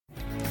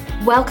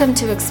Welcome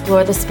to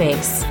Explore the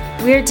Space.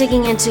 We're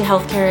digging into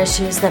healthcare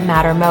issues that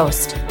matter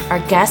most. Our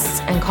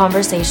guests and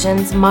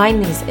conversations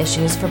mine these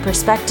issues for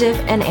perspective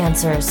and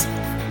answers.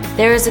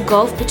 There is a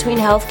gulf between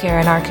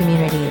healthcare and our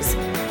communities.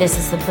 This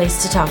is the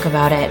place to talk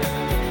about it.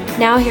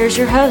 Now here's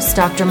your host,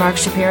 Dr. Mark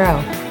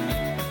Shapiro.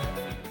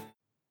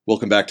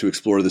 Welcome back to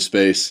Explore the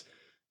Space.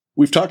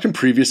 We've talked in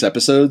previous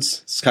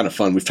episodes, it's kind of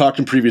fun, we've talked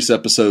in previous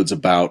episodes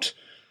about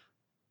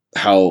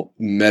how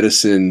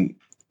medicine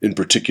in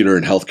particular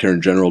and healthcare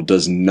in general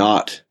does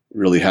not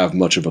really have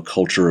much of a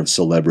culture of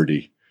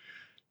celebrity.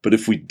 But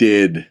if we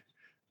did,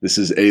 this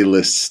is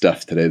A-list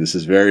stuff today. This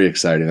is very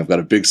exciting. I've got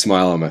a big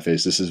smile on my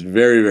face. This is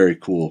very, very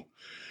cool.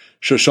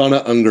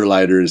 Shoshana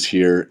Ungerleider is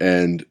here,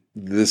 and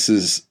this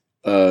is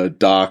a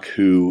doc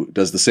who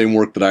does the same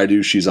work that I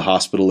do. She's a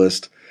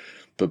hospitalist,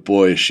 but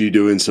boy, is she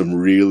doing some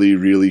really,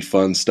 really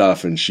fun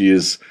stuff, and she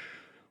is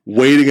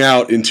wading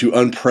out into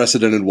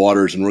unprecedented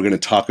waters, and we're going to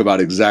talk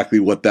about exactly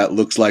what that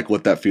looks like,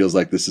 what that feels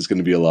like. This is going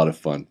to be a lot of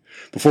fun.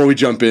 Before we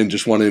jump in,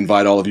 just want to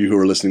invite all of you who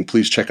are listening,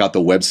 please check out the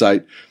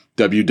website,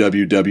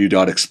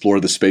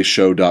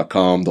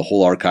 www.explorethespaceshow.com. The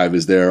whole archive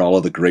is there. All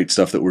of the great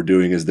stuff that we're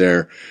doing is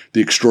there.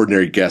 The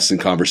extraordinary guests and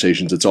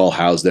conversations, it's all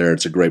housed there.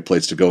 It's a great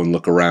place to go and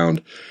look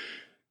around.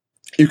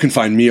 You can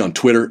find me on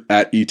Twitter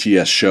at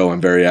ETS Show.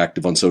 I'm very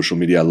active on social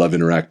media. I love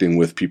interacting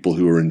with people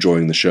who are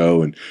enjoying the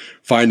show and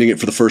finding it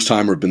for the first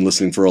time or have been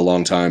listening for a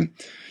long time.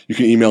 You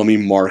can email me,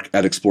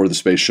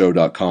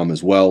 mark@explorethespaceshow.com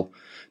as well.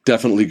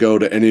 Definitely go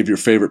to any of your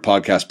favorite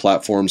podcast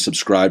platforms,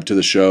 subscribe to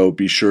the show.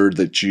 Be sure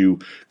that you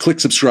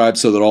click subscribe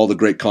so that all the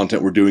great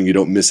content we're doing, you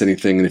don't miss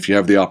anything. And if you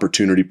have the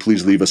opportunity,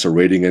 please leave us a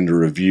rating and a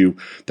review.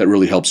 That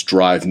really helps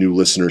drive new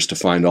listeners to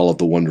find all of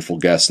the wonderful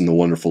guests and the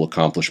wonderful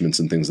accomplishments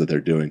and things that they're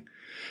doing.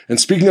 And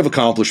speaking of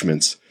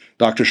accomplishments,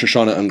 Dr.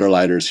 Shoshana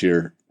Ungerleider is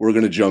here. We're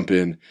going to jump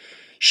in.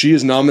 She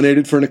is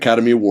nominated for an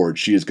Academy Award.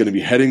 She is going to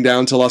be heading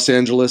down to Los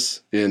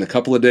Angeles in a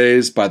couple of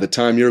days. By the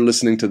time you're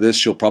listening to this,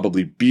 she'll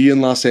probably be in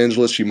Los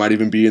Angeles. She might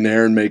even be in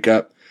hair and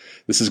makeup.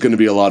 This is going to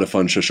be a lot of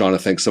fun. Shoshana,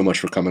 thanks so much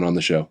for coming on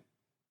the show.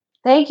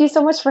 Thank you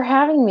so much for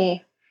having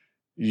me.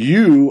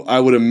 You,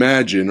 I would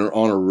imagine, are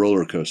on a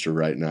roller coaster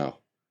right now.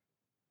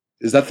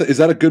 Is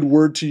that a good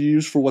word to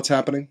use for what's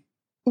happening?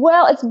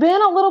 Well, it's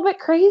been a little bit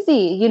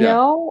crazy,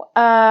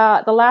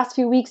 the last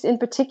few weeks in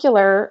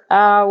particular,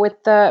 with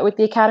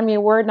the Academy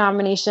Award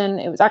nomination.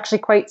 It was actually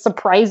quite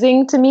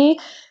surprising to me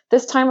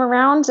this time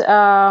around.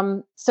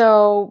 I'm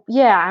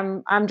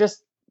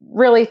just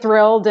really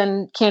thrilled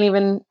and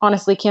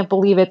can't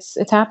believe it's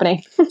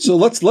happening. So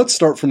let's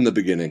start from the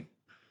beginning.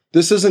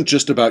 This isn't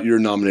just about you're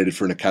nominated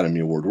for an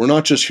Academy Award. We're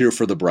not just here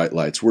for the bright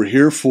lights. We're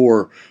here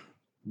for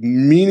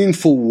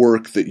meaningful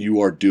work that you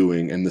are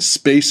doing and the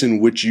space in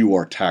which you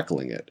are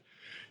tackling it.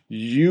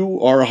 You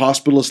are a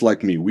hospitalist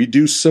like me. We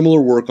do similar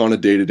work on a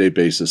day-to-day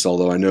basis,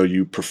 although I know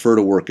you prefer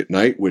to work at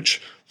night,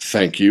 which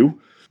thank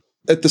you.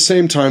 At the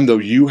same time, though,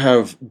 you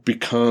have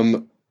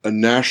become a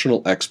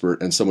national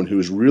expert and someone who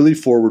is really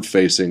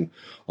forward-facing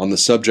on the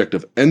subject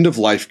of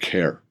end-of-life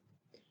care.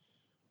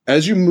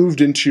 As you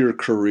moved into your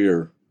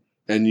career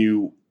and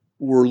you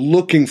were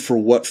looking for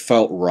what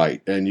felt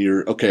right, and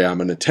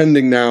I'm an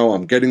attending now,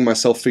 I'm getting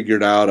myself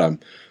figured out, I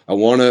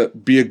want to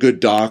be a good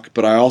doc,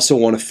 but I also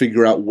want to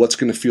figure out what's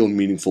going to feel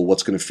meaningful,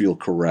 what's going to feel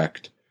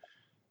correct.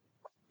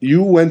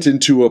 You went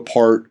into a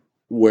part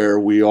where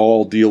we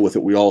all deal with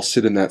it, we all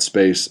sit in that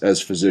space as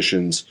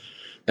physicians,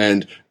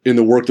 and in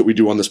the work that we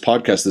do on this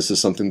podcast, this is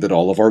something that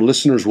all of our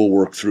listeners will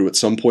work through at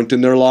some point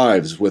in their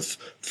lives with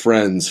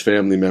friends,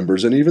 family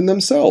members, and even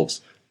themselves.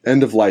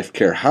 End-of-life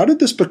care. How did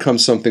this become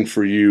something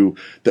for you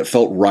that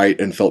felt right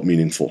and felt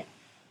meaningful?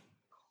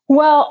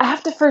 Well, I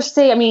have to first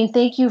say,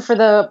 thank you for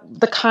the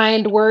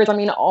kind words.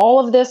 All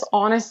of this,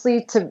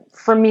 honestly,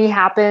 for me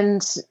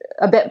happened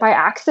a bit by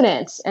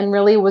accident and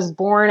really was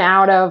born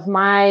out of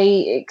my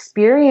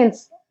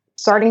experience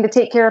starting to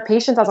take care of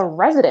patients as a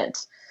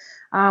resident,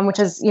 which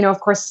is, of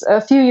course, a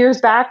few years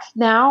back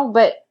now.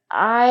 But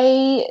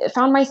I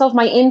found myself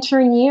my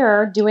intern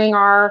year doing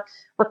our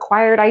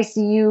required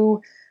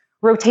ICU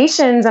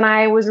rotations, and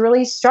I was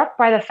really struck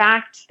by the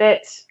fact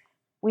that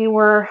we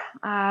were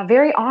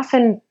very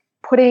often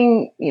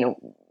putting,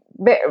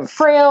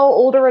 frail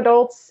older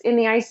adults in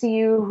the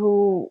ICU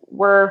who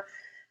were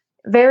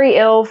very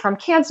ill from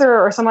cancer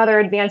or some other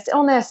advanced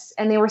illness,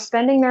 and they were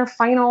spending their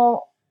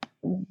final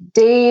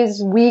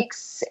days,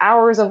 weeks,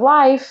 hours of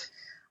life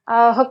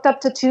hooked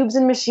up to tubes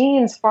and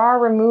machines, far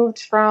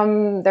removed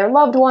from their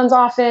loved ones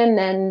often,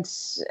 and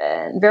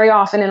very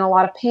often in a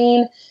lot of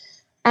pain.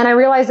 And I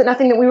realized that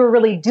nothing that we were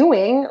really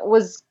doing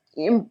was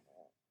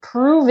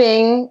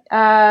improving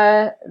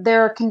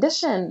their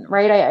condition,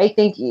 right? I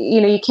think,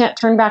 you can't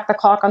turn back the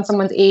clock on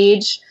someone's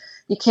age.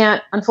 You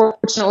can't,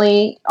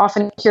 unfortunately,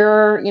 often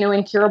cure,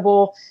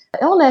 incurable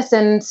illness.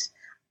 And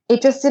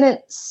it just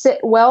didn't sit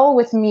well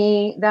with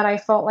me that I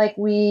felt like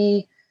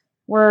we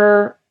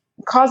were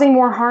causing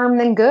more harm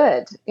than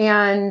good.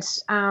 And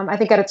I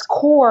think at its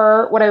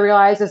core, what I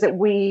realized is that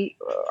we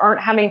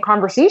aren't having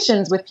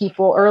conversations with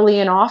people early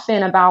and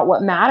often about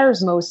what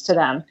matters most to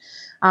them.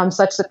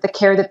 such that the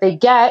care that they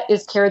get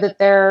is care that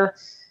they're,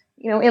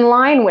 in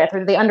line with,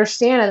 or they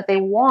understand and that they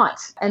want.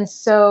 And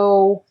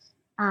so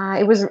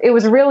it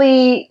was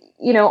really,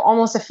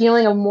 almost a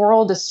feeling of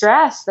moral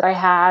distress that I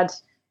had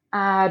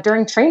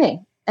during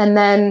training. And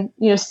then,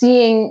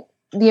 seeing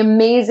the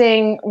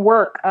amazing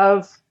work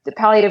of the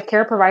palliative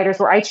care providers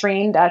where I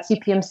trained at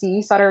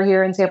CPMC, Sutter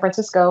here in San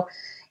Francisco,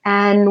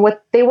 and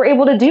what they were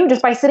able to do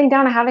just by sitting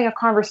down and having a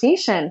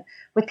conversation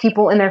with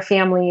people in their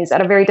families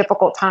at a very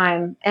difficult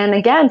time. And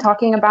again,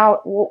 talking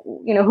about,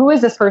 who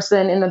is this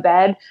person in the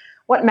bed?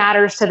 What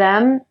matters to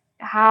them?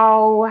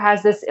 How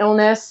has this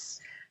illness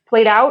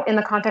played out in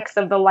the context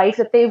of the life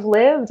that they've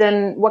lived?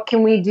 And what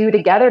can we do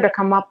together to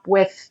come up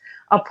with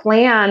a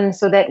plan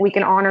so that we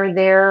can honor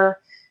their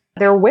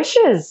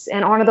wishes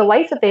and honor the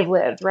life that they've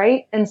lived,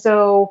 right? And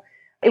so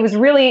it was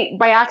really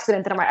by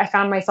accident that I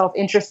found myself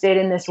interested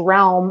in this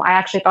realm. I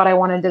actually thought I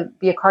wanted to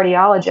be a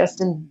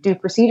cardiologist and do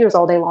procedures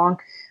all day long.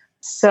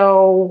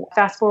 So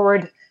fast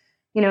forward,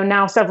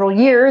 now several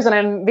years, and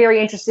I'm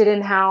very interested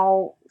in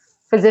how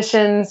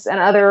physicians and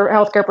other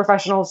healthcare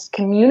professionals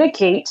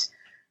communicate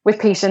with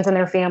patients and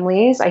their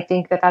families. I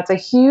think that that's a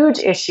huge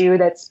issue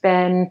that's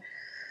been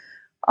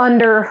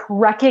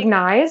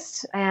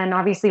under-recognized. And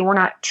obviously, we're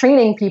not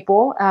training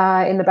people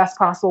in the best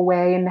possible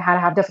way and how to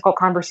have difficult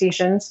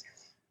conversations.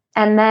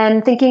 And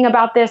then thinking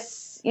about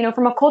this,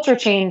 from a culture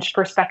change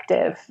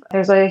perspective,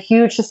 there's a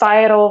huge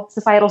societal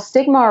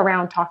stigma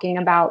around talking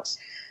about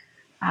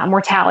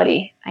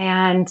mortality.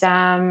 And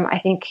I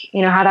think,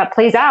 how that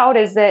plays out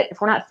is that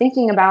if we're not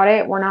thinking about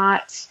it, we're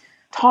not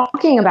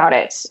talking about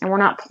it, and we're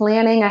not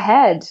planning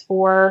ahead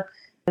for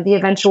the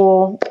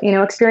eventual,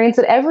 experience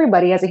that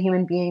everybody as a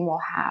human being will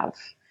have.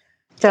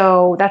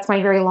 So that's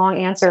my very long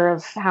answer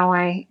of how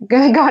I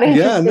got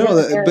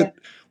into but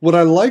what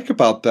I like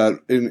about that,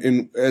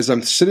 in as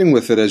I'm sitting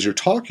with it as you're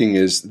talking,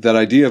 is that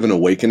idea of an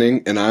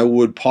awakening. And I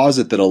would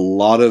posit that a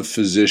lot of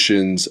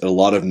physicians, a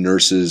lot of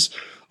nurses,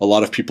 a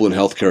lot of people in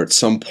healthcare at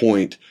some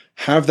point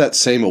have that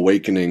same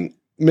awakening,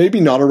 maybe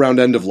not around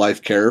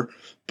end-of-life care,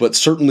 but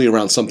certainly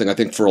around something. I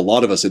think for a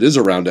lot of us, it is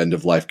around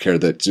end-of-life care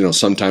that,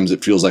 sometimes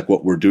it feels like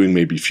what we're doing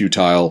may be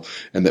futile,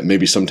 and that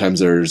maybe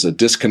sometimes there's a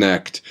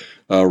disconnect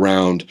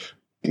around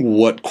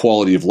what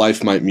quality of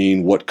life might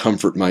mean, what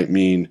comfort might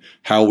mean,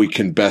 how we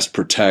can best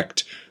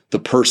protect the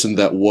person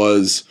that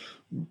was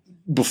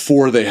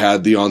before they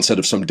had the onset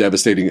of some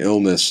devastating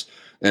illness,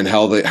 and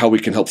how we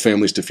can help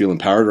families to feel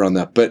empowered around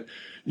that. But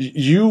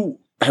you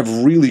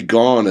have really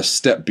gone a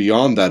step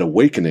beyond that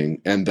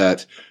awakening and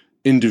that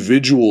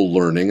individual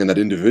learning and that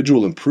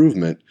individual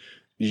improvement.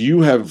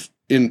 You have,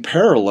 in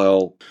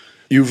parallel,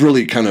 you've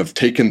really kind of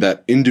taken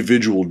that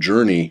individual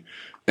journey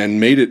and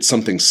made it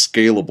something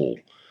scalable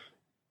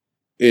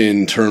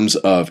in terms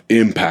of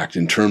impact,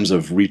 in terms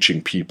of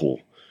reaching people.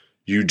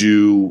 You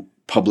do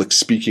public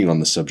speaking on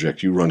the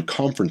subject, you run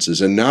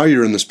conferences, and now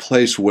you're in this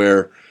place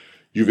where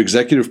you've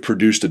executive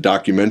produced a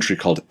documentary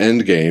called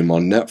Endgame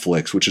on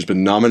Netflix, which has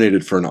been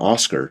nominated for an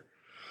Oscar.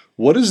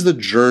 What is the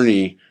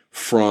journey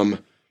from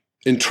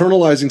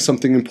internalizing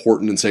something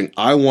important and saying,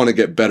 I want to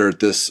get better at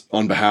this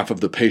on behalf of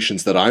the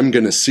patients that I'm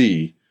going to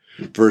see,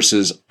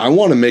 versus I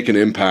want to make an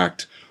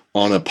impact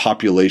on a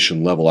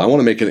population level. I want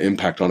to make an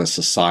impact on a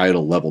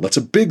societal level. That's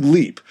a big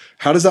leap.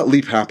 How does that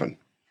leap happen?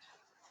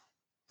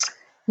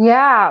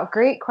 Yeah,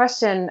 great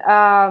question.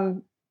 I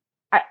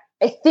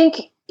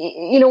think,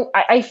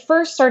 I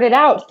first started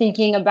out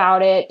thinking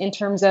about it in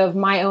terms of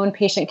my own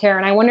patient care.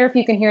 And I wonder if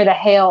you can hear the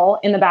hail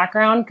in the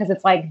background, because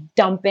it's like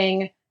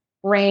dumping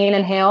rain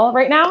and hail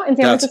right now in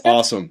San Francisco.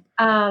 That's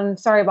awesome.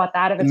 Sorry about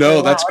that. If it's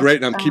no, that's great.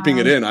 And I'm keeping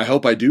it in. I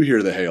hope I do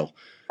hear the hail.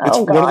 It's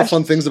one of the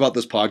fun things about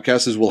this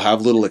podcast is we'll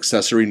have little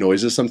accessory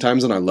noises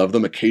sometimes, and I love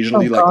them.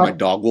 Occasionally, like my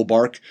dog will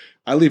bark.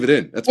 I leave it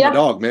in. That's my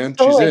dog, man.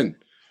 Totally. She's in.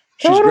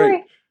 She's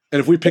great. And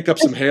if we pick up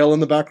some hail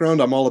in the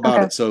background, I'm all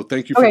about it. So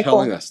thank you for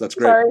telling us. That's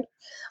great.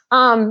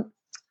 Sorry.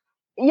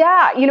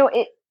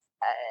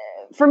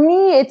 For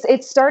me,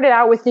 it started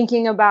out with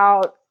thinking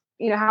about,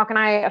 how can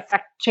I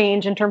affect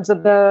change in terms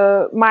of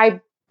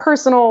my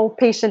personal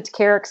patient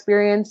care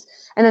experience,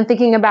 and then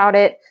thinking about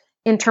it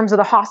in terms of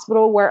the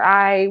hospital where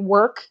I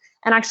work.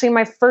 And actually,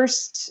 my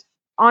first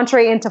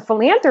entree into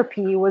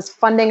philanthropy was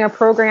funding a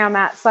program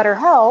at Sutter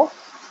Health,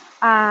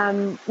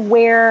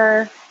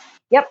 where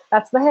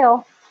that's the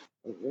hill,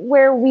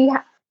 where we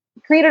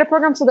created a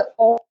program so that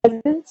all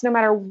residents, no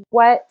matter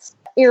what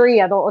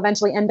area they'll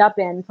eventually end up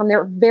in, from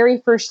their very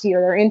first year,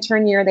 their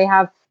intern year, they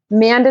have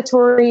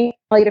mandatory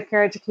palliative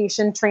care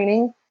education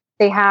training.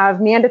 They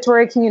have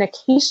mandatory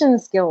communication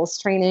skills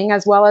training,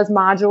 as well as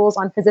modules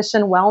on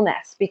physician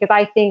wellness, because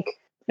I think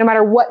no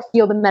matter what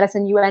field of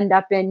medicine you end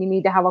up in, you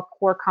need to have a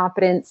core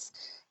competence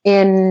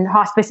in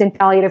hospice and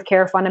palliative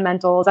care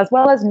fundamentals, as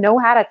well as know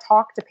how to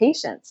talk to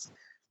patients,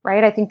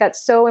 right? I think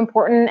that's so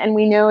important. And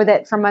we know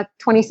that from a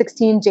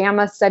 2016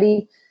 JAMA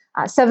study,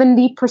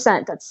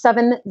 70%, that's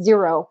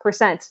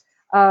 70%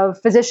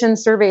 of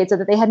physicians surveyed said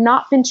that they had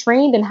not been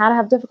trained in how to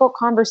have difficult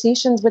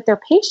conversations with their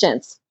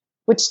patients,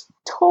 which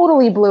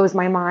totally blows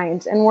my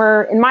mind. And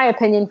we're, in my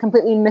opinion,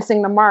 completely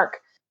missing the mark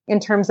in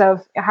terms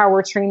of how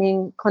we're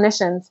training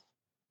clinicians.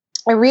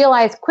 I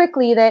realized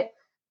quickly that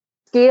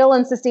scale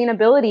and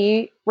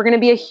sustainability were going to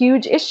be a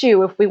huge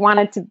issue if we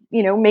wanted to,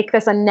 make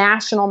this a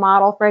national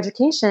model for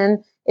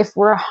education. If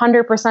we're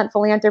 100%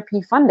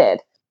 philanthropy funded,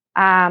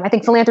 I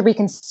think philanthropy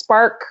can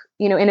spark,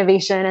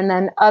 innovation, and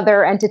then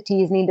other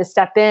entities need to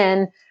step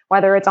in,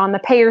 whether it's on the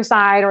payer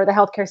side or the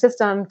healthcare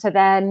system, to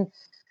then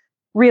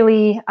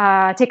really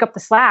take up the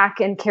slack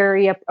and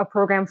carry a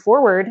program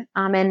forward.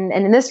 And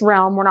in this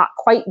realm, we're not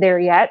quite there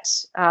yet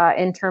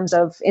in terms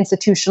of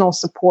institutional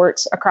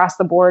support across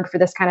the board for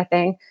this kind of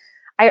thing.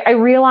 I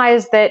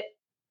realized that,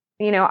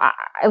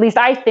 at least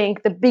I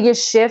think the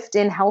biggest shift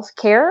in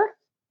healthcare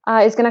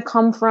is going to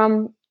come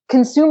from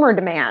consumer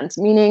demand,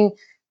 meaning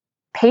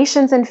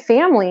patients and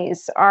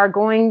families are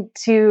going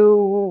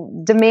to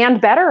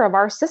demand better of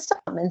our system.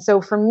 And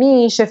so for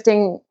me,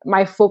 shifting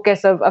my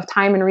focus of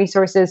time and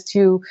resources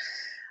to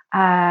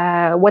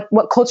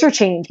what culture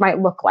change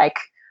might look like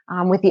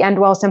with the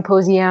Endwell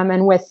Symposium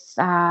and with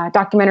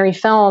documentary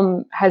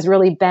film has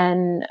really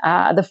been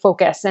the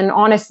focus. And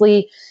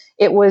honestly,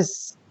 it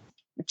was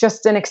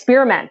just an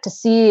experiment to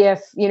see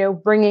if,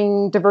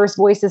 bringing diverse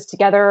voices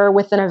together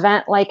with an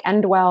event like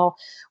Endwell,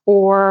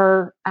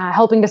 or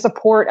helping to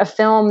support a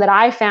film that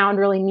I found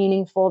really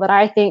meaningful, that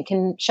I think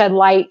can shed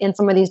light in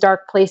some of these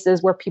dark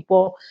places where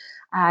people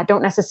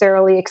don't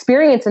necessarily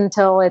experience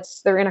until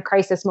they're in a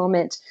crisis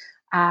moment,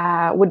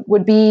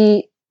 would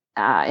be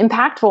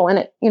impactful. And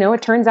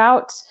it turns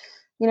out,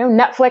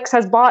 Netflix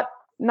has bought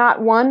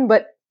not one,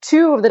 but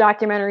two of the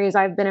documentaries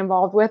I've been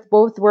involved with.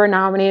 Both were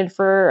nominated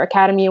for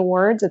Academy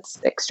Awards. It's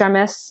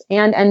Extremis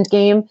and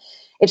Endgame.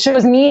 It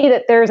shows me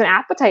that there's an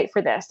appetite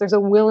for this. There's a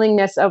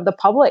willingness of the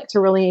public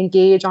to really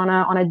engage on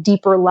a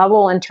deeper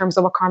level in terms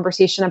of a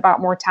conversation about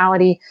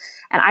mortality.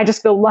 And I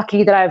just feel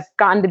lucky that I've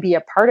gotten to be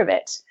a part of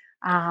it.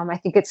 I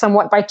think it's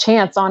somewhat by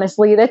chance,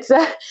 honestly,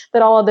 that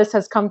all of this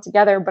has come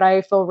together. But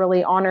I feel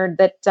really honored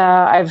that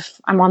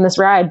I'm on this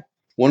ride.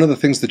 One of the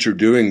things that you're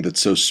doing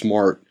that's so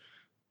smart,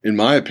 in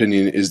my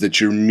opinion, is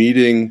that you're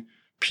meeting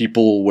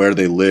people where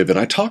they live. And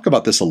I talk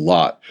about this a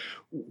lot.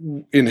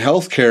 In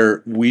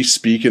healthcare, we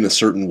speak in a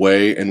certain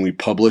way and we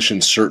publish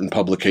in certain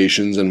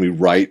publications and we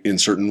write in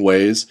certain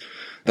ways.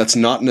 That's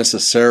not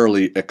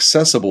necessarily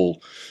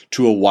accessible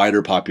to a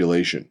wider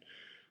population.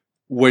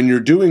 When you're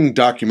doing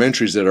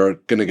documentaries that are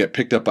going to get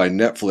picked up by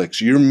Netflix,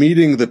 you're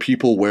meeting the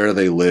people where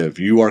they live.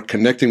 You are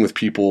connecting with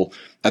people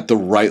at the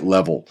right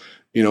level.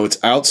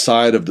 It's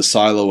outside of the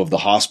silo of the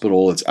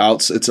hospital.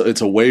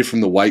 It's away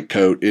from the white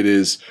coat. It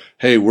is,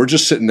 hey, we're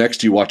just sitting next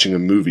to you watching a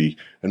movie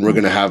and we're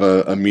going to have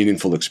a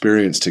meaningful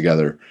experience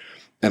together.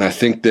 And I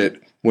think that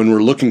when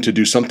we're looking to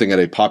do something at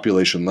a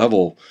population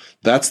level,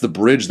 that's the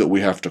bridge that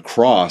we have to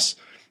cross.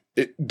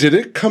 Did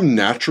it come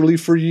naturally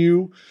for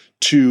you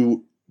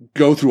to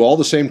go through all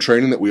the same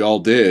training that we all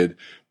did,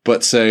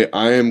 but say,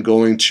 I am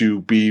going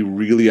to be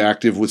really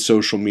active with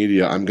social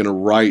media. I'm going to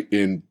write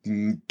in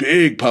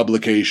big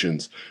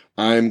publications.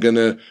 I'm going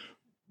to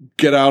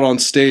get out on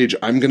stage.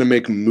 I'm going to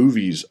make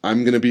movies.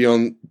 I'm going to be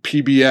on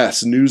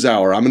PBS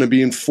NewsHour. I'm going to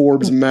be in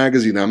Forbes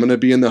magazine. I'm going to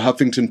be in the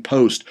Huffington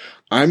Post.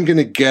 I'm going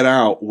to get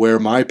out where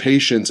my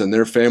patients and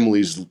their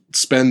families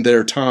spend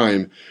their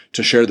time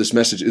to share this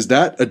message. Is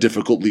that a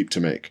difficult leap to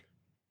make?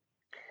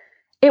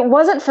 It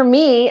wasn't for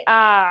me.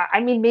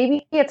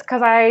 Maybe it's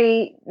because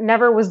I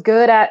never was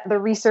good at the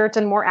research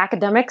and more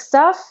academic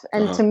stuff.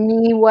 And to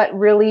me, what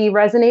really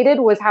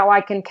resonated was how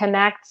I can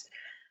connect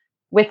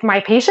with my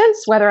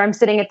patients, whether I'm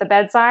sitting at the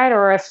bedside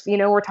or if,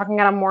 we're talking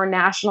on a more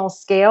national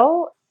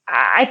scale.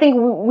 I think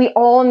we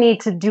all need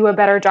to do a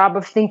better job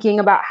of thinking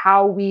about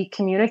how we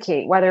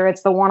communicate, whether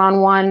it's the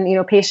one-on-one,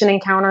 patient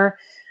encounter,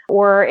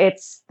 or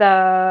it's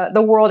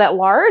the world at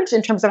large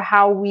in terms of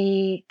how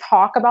we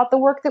talk about the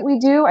work that we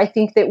do. I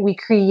think that we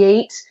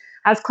create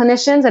as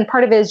clinicians, and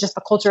part of it is just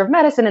the culture of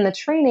medicine and the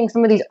training,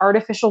 some of these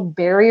artificial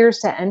barriers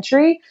to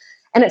entry.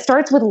 And it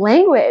starts with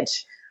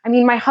language.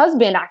 My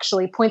husband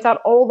actually points out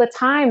all the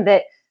time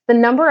that the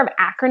number of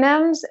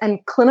acronyms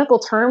and clinical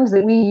terms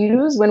that we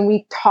use when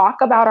we talk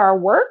about our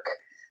work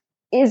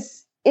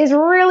is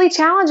really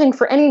challenging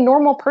for any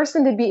normal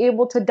person to be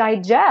able to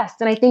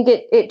digest. And I think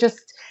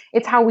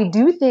it's how we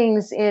do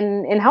things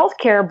in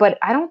healthcare, but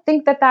I don't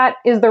think that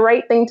is the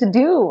right thing to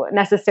do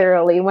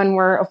necessarily when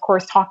we're, of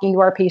course, talking to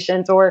our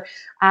patients or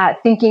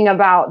thinking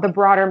about the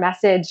broader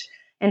message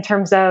in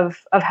terms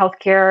of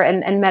healthcare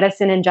and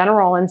medicine in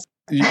general. And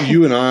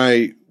you and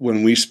I,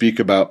 when we speak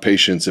about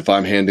patients, if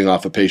I'm handing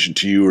off a patient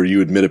to you or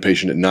you admit a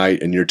patient at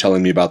night and you're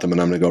telling me about them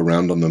and I'm going to go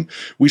around on them,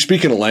 we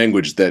speak in a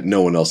language that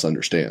no one else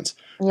understands.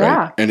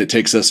 Yeah. Right? And it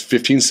takes us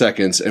 15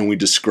 seconds and we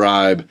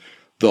describe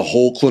the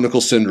whole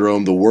clinical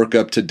syndrome, the work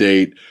up to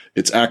date,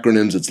 its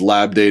acronyms, its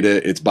lab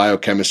data, its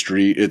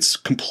biochemistry. It's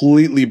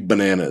completely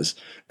bananas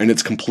and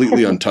it's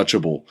completely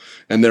untouchable.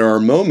 And there are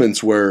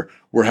moments where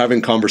we're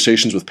having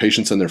conversations with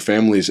patients and their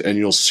families, and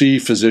you'll see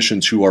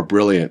physicians who are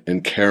brilliant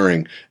and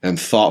caring and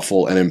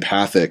thoughtful and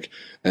empathic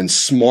and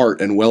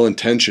smart and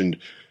well-intentioned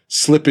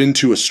slip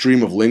into a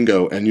stream of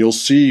lingo, and you'll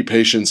see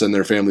patients and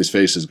their families'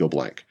 faces go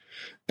blank.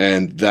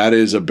 And that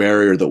is a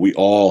barrier that we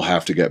all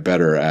have to get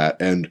better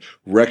at and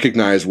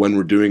recognize when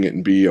we're doing it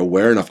and be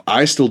aware enough.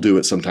 I still do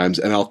it sometimes,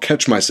 and I'll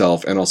catch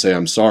myself and I'll say,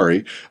 I'm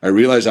sorry. I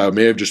realize I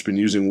may have just been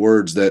using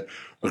words that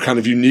are kind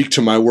of unique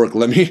to my work.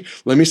 Let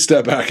me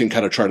step back and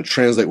kind of try to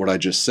translate what I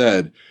just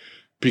said,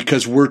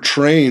 because we're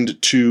trained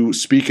to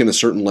speak in a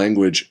certain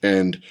language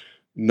and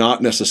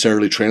not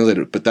necessarily translate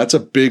it. But that's a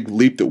big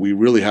leap that we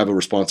really have a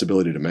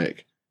responsibility to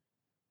make.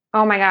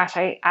 Oh my gosh,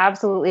 I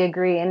absolutely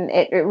agree. And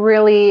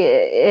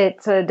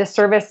it's a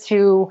disservice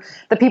to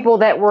the people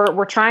that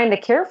we're trying to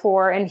care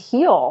for and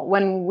heal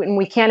when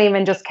we can't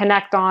even just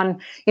connect on,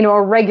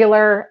 a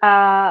regular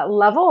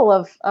level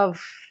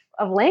of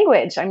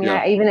language. I mean,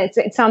 Yeah.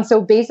 it sounds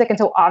so basic and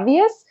so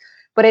obvious,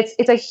 but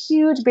it's a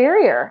huge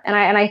barrier. And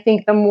I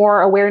think the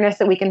more awareness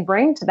that we can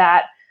bring to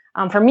that,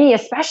 for me,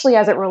 especially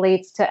as it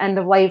relates to end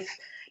of life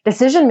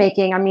decision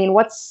making. I mean,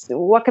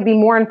 what could be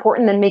more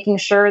important than making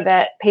sure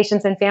that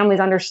patients and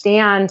families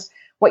understand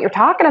what you're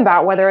talking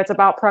about, whether it's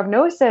about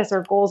prognosis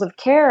or goals of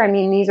care. I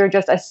mean, these are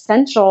just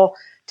essential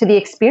to the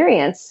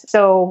experience.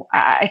 So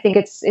I think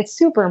it's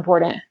super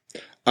important.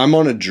 I'm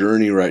on a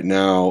journey right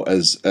now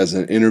as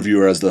an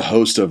interviewer, as the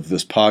host of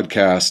this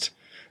podcast,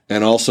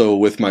 and also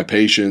with my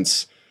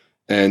patients.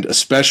 And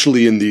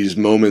especially in these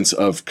moments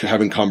of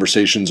having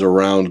conversations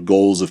around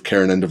goals of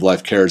care and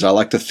end-of-life cares, I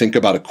like to think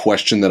about a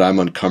question that I'm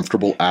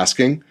uncomfortable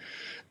asking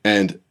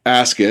and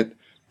ask it,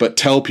 but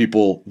tell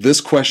people this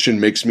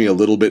question makes me a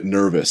little bit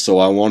nervous. So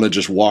I want to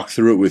just walk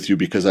through it with you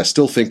because I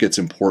still think it's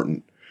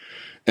important.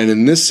 And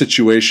in this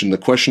situation, the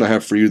question I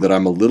have for you that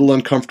I'm a little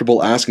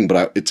uncomfortable asking,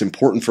 but it's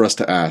important for us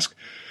to ask.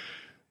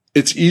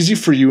 It's easy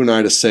for you and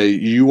I to say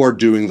you are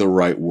doing the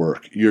right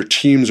work. Your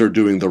teams are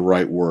doing the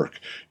right work.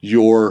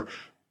 Your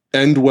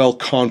Endwell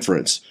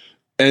conference,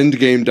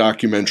 Endgame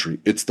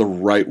documentary, it's the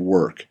right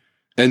work,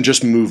 and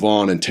just move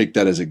on and take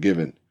that as a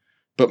given.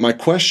 But my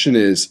question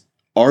is,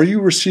 are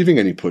you receiving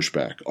any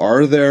pushback?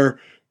 Are there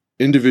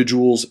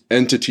individuals,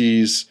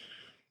 entities,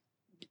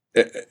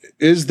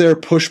 is there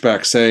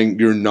pushback saying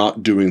you're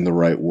not doing the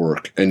right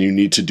work and you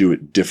need to do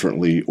it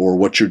differently, or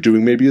what you're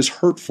doing maybe is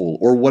hurtful,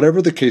 or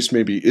whatever the case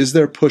may be? Is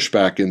there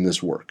pushback in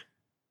this work?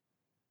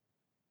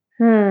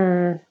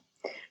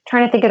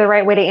 Trying to think of the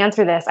right way to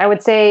answer this. I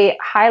would say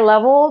high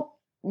level,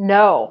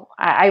 no.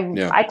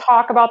 I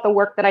talk about the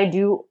work that I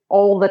do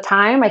all the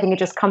time. I think it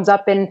just comes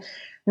up in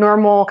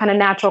normal kind of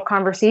natural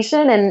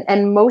conversation.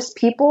 And most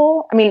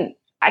people, I mean,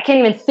 I can't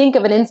even think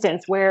of an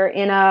instance where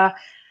in a,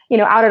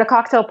 out at a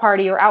cocktail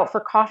party or out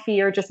for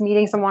coffee or just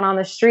meeting someone on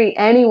the street,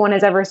 anyone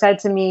has ever said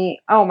to me,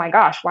 oh my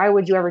gosh, why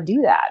would you ever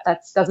do that?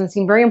 That doesn't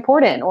seem very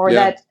important, or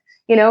that,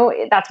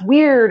 that's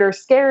weird or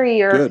scary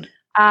or Good.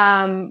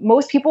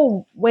 Most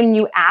people, when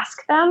you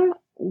ask them,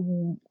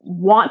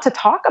 want to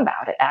talk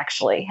about it,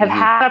 actually, have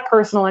had a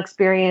personal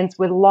experience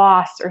with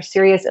loss or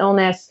serious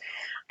illness,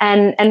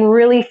 and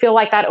really feel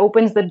like that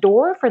opens the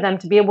door for them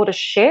to be able to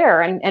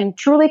share and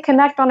truly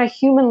connect on a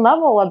human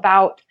level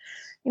about,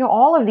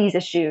 all of these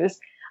issues.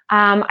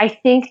 I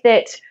think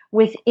that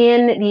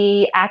within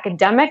the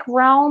academic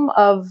realm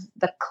of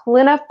the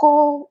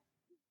clinical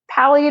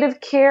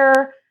palliative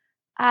care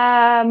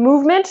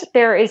movement,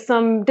 there is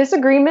some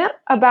disagreement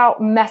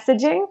about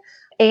messaging.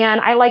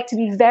 And I like to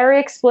be very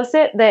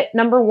explicit that,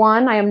 number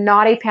one, I am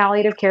not a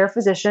palliative care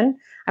physician.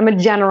 I'm a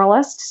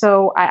generalist.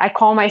 So I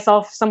call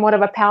myself somewhat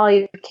of a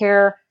palliative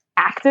care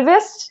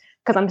activist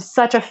because I'm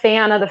such a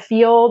fan of the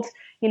field.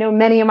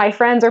 Many of my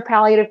friends are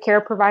palliative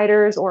care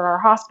providers or are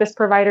hospice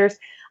providers.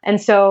 And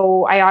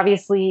so I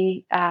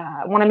obviously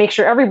want to make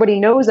sure everybody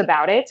knows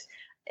about it.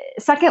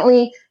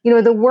 Secondly,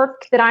 the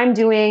work that I'm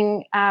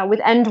doing with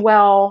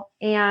Endwell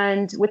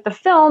and with the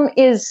film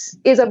is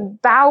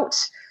about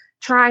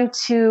trying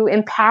to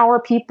empower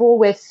people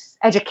with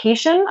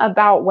education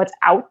about what's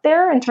out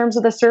there in terms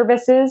of the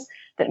services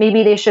that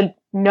maybe they should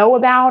know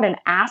about and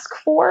ask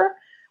for,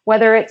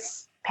 whether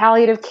it's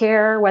palliative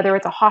care, whether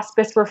it's a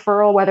hospice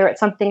referral, whether it's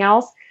something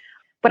else.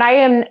 But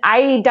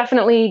I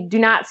definitely do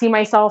not see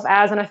myself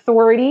as an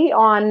authority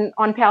on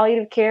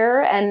palliative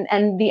care,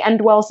 and the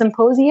Endwell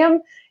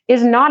Symposium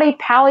is not a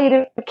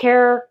palliative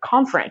care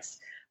conference.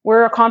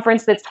 We're a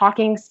conference that's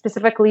talking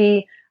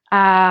specifically,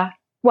 I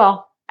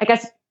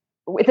guess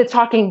it's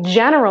talking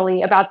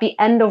generally about the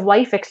end of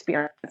life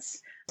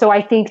experience. So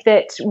I think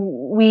that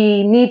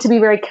we need to be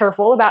very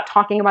careful about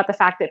talking about the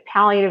fact that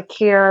palliative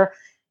care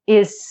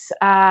is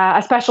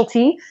a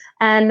specialty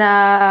and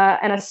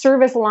a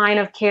service line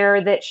of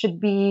care that should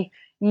be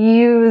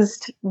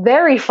used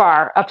very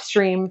far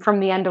upstream from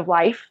the end of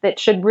life, that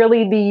should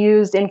really be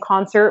used in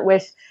concert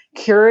with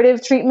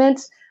curative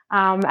treatment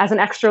as an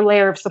extra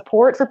layer of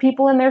support for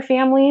people and their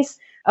families,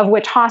 of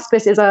which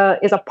hospice is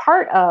a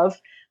part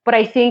of. But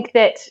I think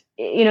that,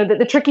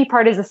 the tricky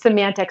part is the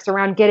semantics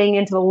around getting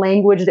into the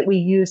language that we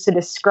use to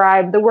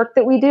describe the work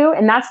that we do.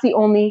 And that's the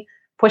only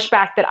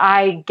pushback that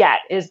I get,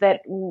 is that,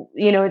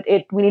 we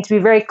need to be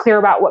very clear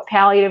about what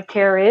palliative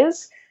care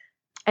is,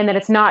 and that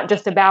it's not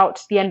just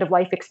about the end of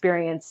life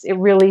experience. It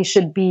really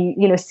should be,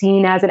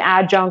 seen as an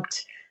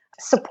adjunct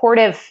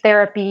supportive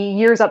therapy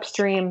years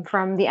upstream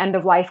from the end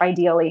of life,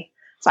 ideally.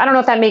 So I don't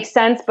know if that makes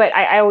sense, but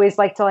I always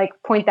like to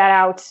point that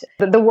out.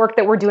 The work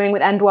that we're doing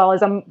with Endwell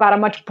is about a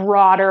much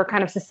broader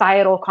kind of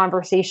societal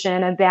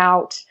conversation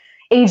about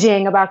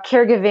aging, about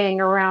caregiving,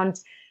 around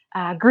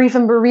grief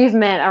and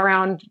bereavement,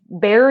 around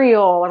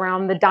burial,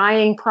 around the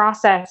dying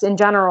process in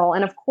general.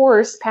 And of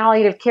course,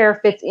 palliative care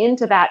fits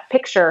into that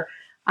picture,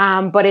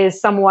 but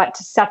is somewhat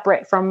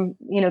separate from,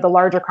 the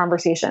larger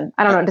conversation.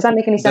 I don't know. Does that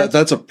make any sense?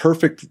 That's a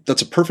perfect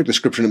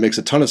description. It makes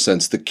a ton of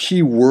sense. The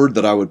key word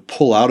that I would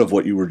pull out of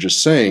what you were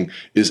just saying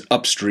is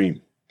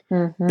upstream.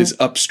 Mm-hmm. Is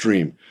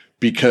upstream,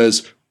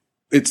 because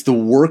it's the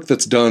work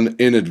that's done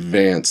in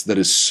advance that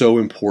is so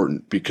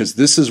important, because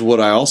this is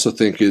what I also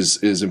think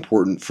is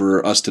important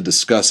for us to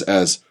discuss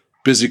as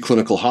busy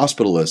clinical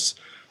hospitalists.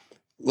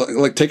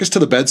 Like, take us to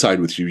the bedside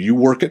with you. You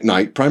work at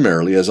night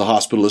primarily as a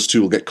hospitalist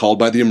who will get called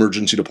by the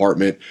emergency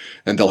department,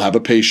 and they'll have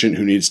a patient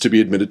who needs to be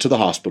admitted to the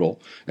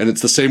hospital. And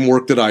it's the same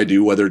work that I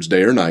do, whether it's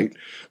day or night.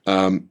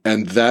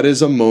 And that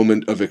is a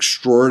moment of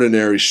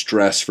extraordinary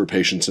stress for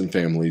patients and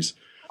families.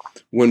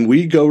 When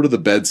we go to the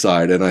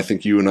bedside, and I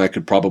think you and I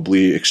could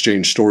probably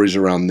exchange stories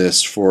around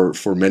this for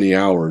many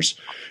hours,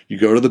 you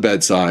go to the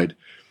bedside,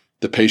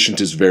 the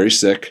patient is very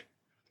sick.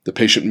 The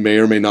patient may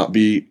or may not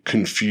be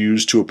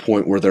confused to a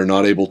point where they're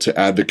not able to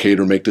advocate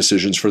or make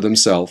decisions for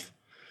themselves.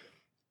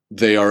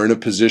 They are in a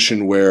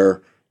position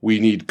where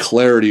we need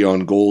clarity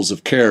on goals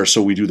of care,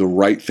 so we do the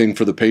right thing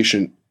for the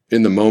patient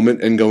in the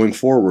moment and going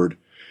forward.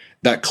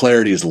 That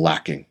clarity is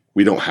lacking.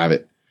 We don't have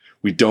it.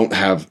 We don't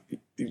have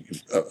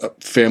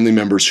family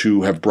members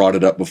who have brought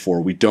it up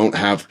before. We don't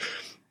have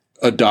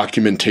a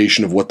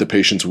documentation of what the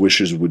patient's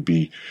wishes would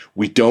be.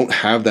 We don't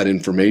have that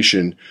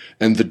information.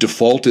 And the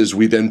default is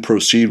we then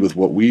proceed with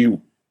what we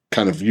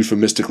kind of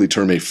euphemistically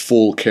term a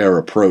full care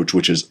approach,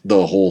 which is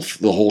the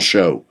whole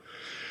show.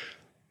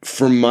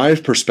 From my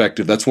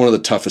perspective, that's one of the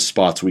toughest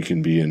spots we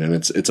can be in. And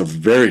it's a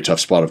very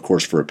tough spot, of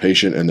course, for a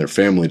patient and their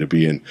family to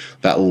be in,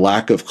 that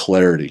lack of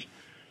clarity.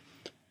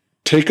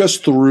 Take us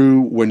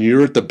through when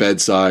you're at the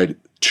bedside,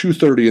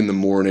 2:30 in the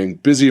morning,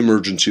 busy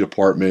emergency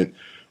department,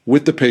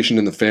 with the patient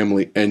and the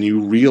family, and you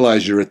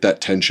realize you're at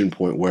that tension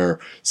point where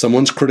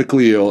someone's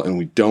critically ill and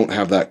we don't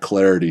have that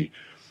clarity.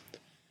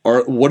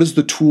 What is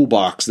the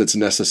toolbox that's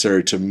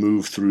necessary to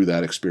move through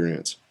that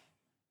experience?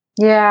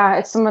 Yeah,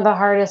 it's some of the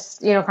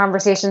hardest,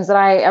 conversations that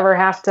I ever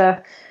have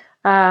to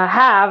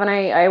have. And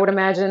I would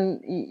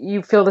imagine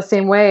you feel the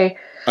same way.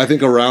 I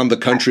think around the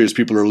country, as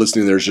people are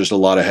listening, there's just a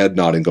lot of head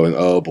nodding going,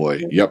 oh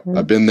boy, yep,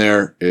 I've been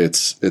there.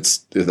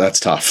 That's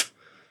tough.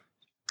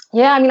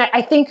 Yeah. I mean,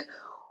 I think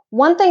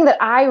one thing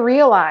that I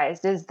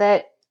realized is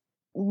that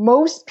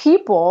most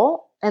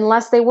people,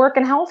 unless they work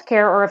in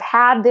healthcare or have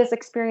had this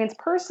experience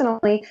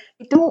personally,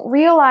 don't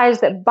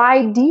realize that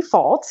by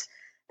default,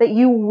 that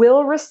you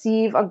will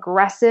receive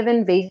aggressive,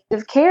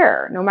 invasive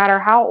care, no matter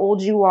how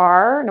old you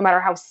are, no matter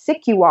how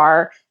sick you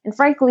are, and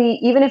frankly,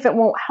 even if it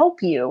won't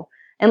help you,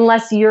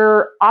 unless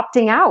you're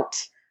opting out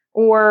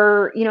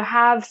or,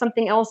 have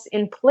something else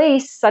in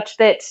place such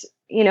that,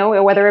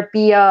 whether it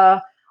be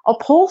a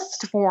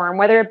pulsed form,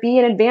 whether it be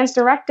an advanced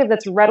directive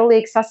that's readily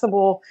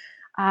accessible,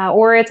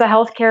 or it's a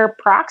healthcare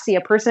proxy,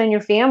 a person in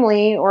your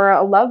family or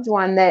a loved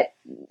one that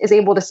is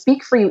able to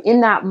speak for you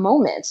in that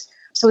moment.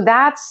 So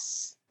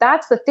that's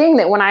the thing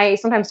that when I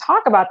sometimes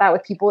talk about that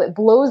with people, it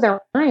blows their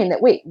mind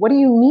that, wait, what do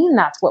you mean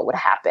that's what would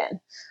happen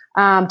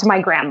to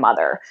my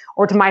grandmother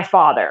or to my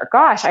father?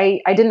 Gosh,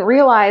 I didn't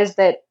realize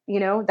that,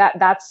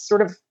 that's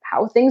sort of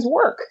how things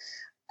work.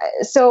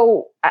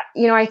 So,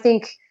 I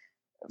think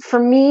for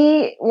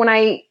me, when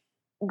I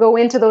go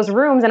into those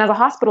rooms, and as a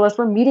hospitalist,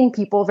 we're meeting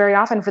people very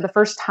often for the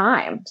first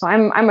time. So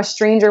I'm a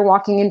stranger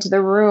walking into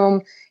the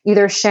room,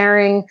 either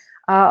sharing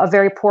a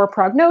very poor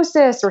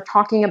prognosis or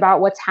talking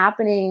about what's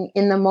happening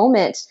in the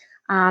moment.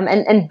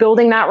 And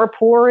building that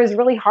rapport is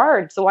really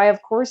hard. So I,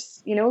 of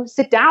course,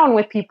 sit down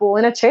with people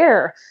in a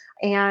chair,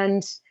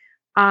 and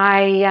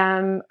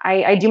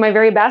I do my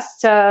very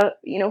best to,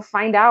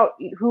 find out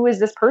who is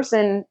this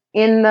person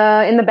in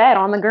the bed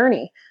on the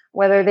gurney,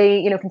 whether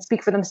they, can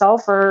speak for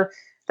themselves or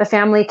the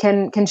family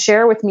can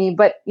share with me.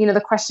 But,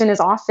 the question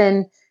is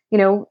often,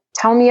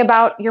 tell me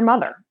about your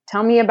mother.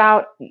 Tell me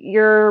about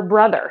your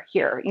brother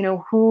here.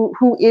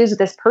 Who is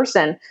this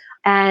person?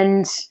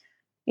 And,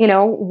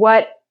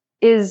 what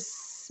is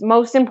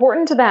most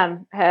important to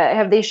them?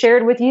 Have they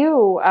shared with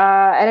you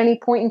at any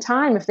point in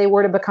time if they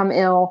were to become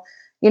ill?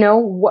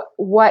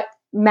 What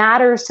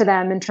matters to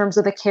them in terms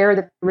of the care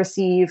that they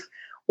receive?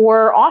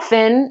 Or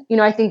often,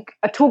 I think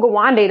Atul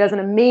Gawande does an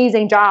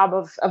amazing job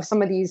of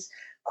some of these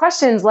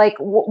questions, like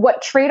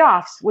what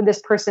trade-offs would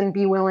this person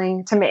be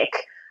willing to make?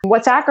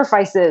 What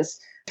sacrifices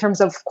in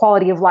terms of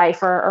quality of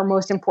life are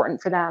most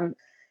important for them?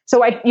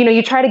 So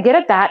you try to get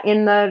at that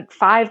in the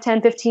 5,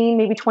 10, 15,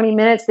 maybe 20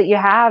 minutes that you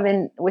have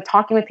with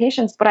talking with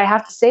patients. But I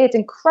have to say it's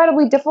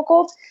incredibly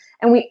difficult,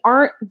 and we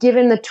aren't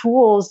given the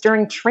tools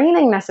during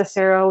training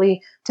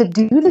necessarily to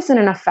do this in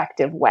an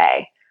effective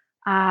way.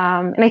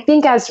 And I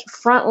think as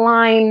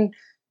frontline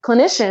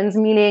clinicians,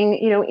 meaning,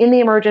 in the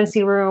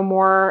emergency room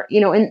or,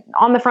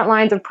 on the front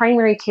lines of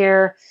primary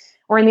care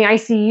or in the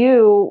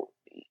ICU,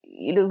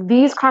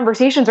 these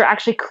conversations are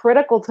actually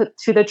critical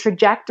to the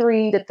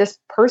trajectory that this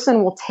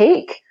person will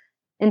take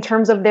in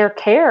terms of their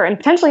care and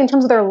potentially in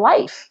terms of their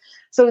life.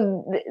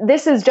 So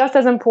this is just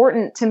as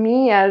important to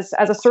me as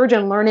a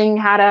surgeon learning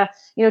how to,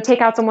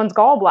 take out someone's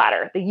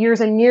gallbladder. The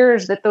years and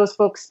years that those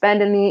folks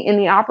spend in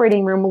the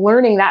operating room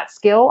learning that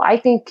skill, I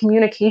think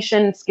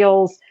communication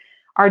skills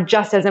are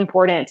just as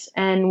important,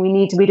 and we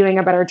need to be doing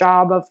a better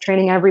job of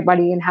training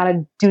everybody in how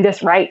to do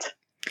this right.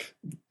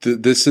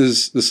 This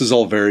is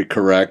all very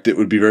correct. It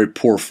would be very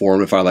poor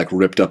form if I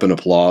ripped up an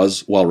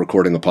applause while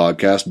recording a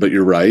podcast, but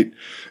you're right.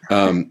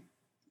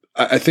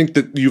 I think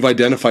that you've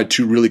identified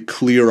two really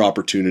clear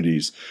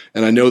opportunities,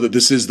 and I know that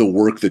this is the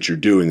work that you're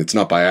doing. It's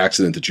not by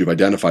accident that you've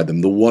identified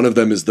them. The one of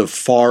them is the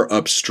far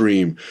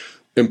upstream,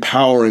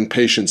 empowering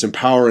patients,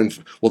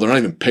 well, they're not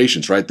even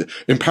patients, right?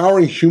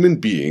 Empowering human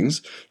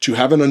beings to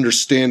have an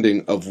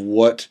understanding of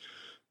what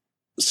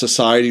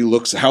society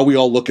looks, how we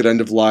all look at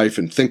end of life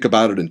and think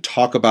about it and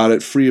talk about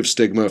it, free of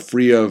stigma,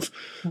 free of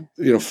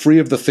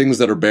the things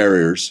that are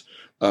barriers.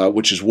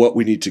 Which is what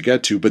we need to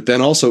get to. But then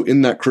also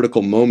in that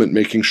critical moment,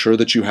 making sure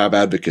that you have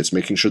advocates,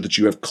 making sure that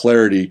you have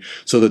clarity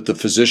so that the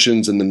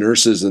physicians and the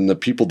nurses and the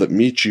people that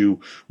meet you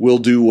will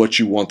do what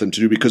you want them to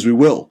do, because we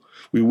will.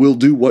 We will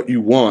do what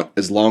you want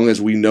as long as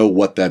we know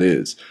what that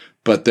is.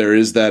 But there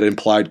is that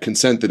implied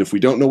consent that if we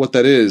don't know what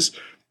that is,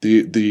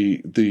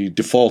 the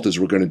default is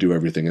we're going to do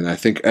everything. And I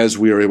think as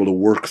we are able to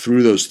work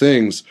through those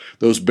things,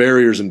 those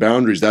barriers and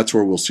boundaries, that's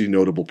where we'll see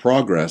notable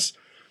progress.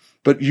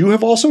 But you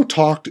have also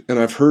talked, and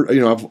I've heard,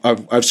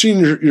 I've seen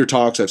your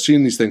talks, I've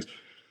seen these things.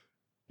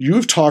 You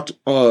have talked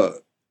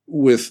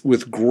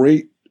with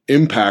great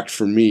impact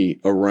for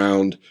me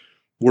around,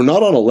 we're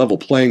not on a level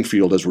playing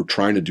field as we're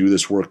trying to do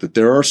this work, that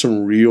there are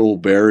some real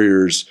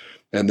barriers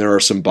and there are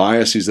some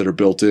biases that are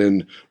built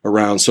in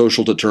around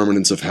social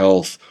determinants of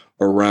health,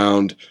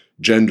 around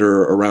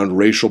gender, around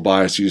racial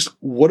biases.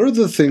 What are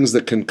the things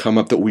that can come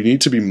up that we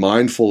need to be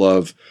mindful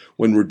of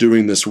when we're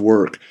doing this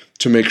work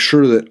to make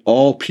sure that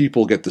all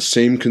people get the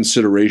same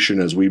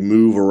consideration as we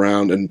move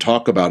around and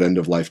talk about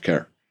end-of-life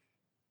care?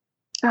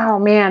 Oh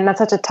man, that's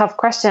such a tough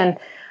question.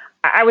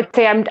 I would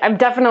say I'm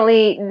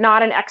definitely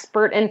not an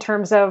expert in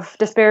terms of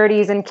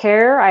disparities in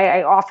care.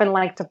 I often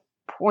like to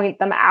point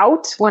them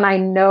out when I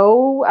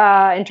know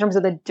in terms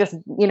of the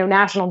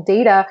national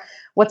data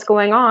what's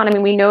going on. I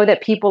mean, we know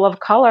that people of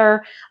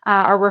color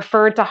are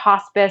referred to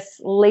hospice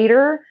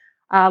later,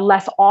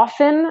 less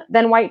often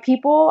than white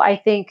people. I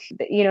think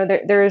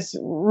that, there's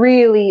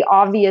really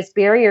obvious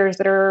barriers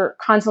that are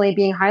constantly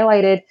being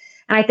highlighted.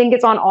 And I think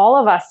it's on all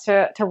of us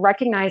to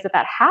recognize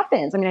that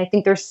happens. I mean, I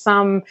think there's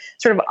some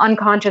sort of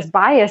unconscious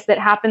bias that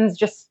happens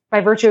just by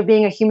virtue of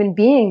being a human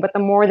being. But the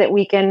more that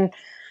we can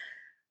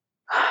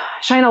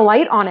shine a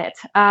light on it,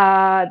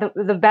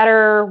 the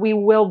better we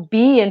will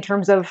be in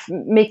terms of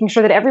making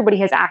sure that everybody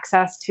has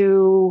access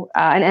to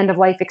an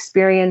end-of-life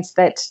experience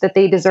that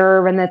they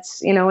deserve and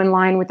that's in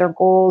line with their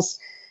goals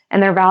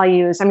and their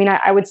values. I mean,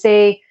 I would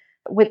say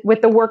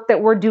with the work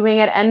that we're doing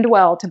at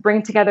Endwell to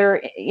bring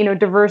together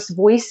diverse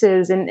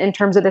voices in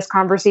terms of this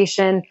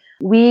conversation,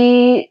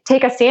 we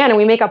take a stand and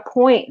we make a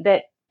point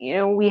that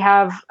we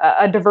have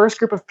a diverse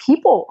group of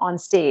people on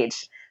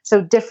stage, so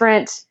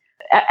different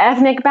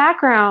ethnic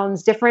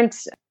backgrounds, different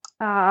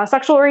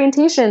sexual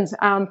orientations.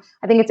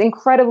 I think it's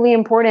incredibly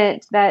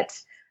important that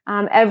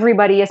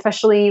everybody,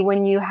 especially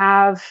when you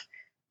have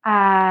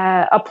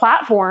a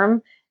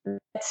platform,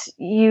 that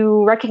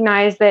you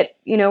recognize that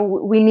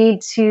we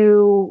need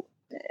to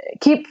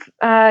keep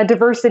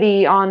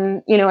diversity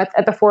on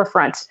at the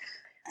forefront.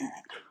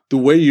 The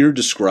way you're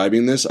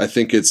describing this, I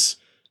think it's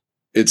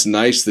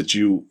nice that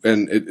you,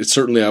 and it's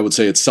certainly, I would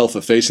say it's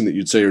self-effacing that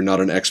you'd say you're not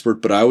an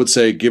expert, but I would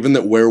say given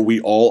that where we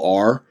all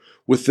are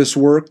with this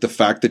work, the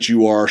fact that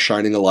you are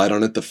shining a light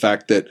on it, the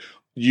fact that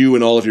you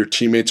and all of your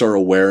teammates are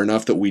aware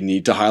enough that we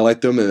need to highlight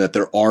them and that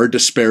there are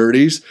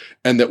disparities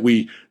and that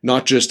we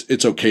not just,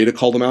 it's okay to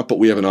call them out, but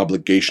we have an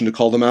obligation to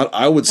call them out.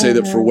 I would say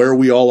that for where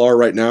we all are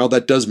right now,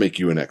 that does make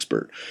you an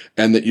expert,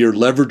 and that you're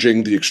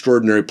leveraging the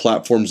extraordinary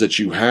platforms that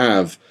you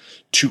have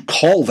to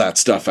call that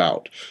stuff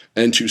out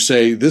and to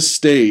say this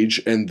stage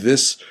and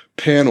this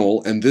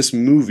panel and this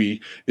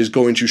movie is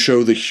going to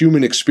show the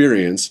human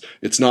experience.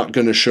 It's not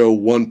going to show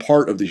one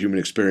part of the human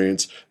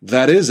experience.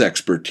 That is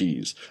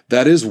expertise.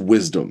 That is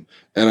wisdom.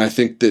 And I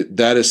think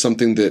that is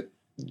something that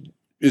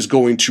is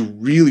going to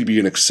really be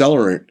an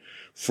accelerant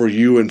for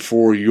you and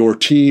for your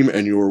team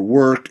and your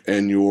work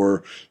and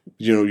your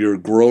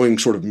growing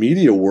sort of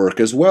media work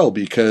as well,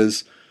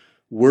 because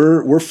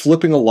we're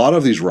flipping a lot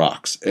of these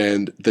rocks,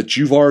 and that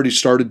you've already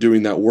started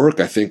doing that work,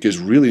 I think, is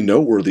really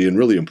noteworthy and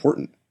really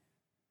important.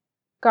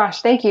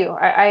 Gosh, thank you.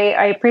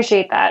 I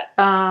appreciate that.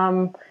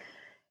 I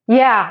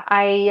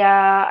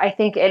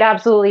think it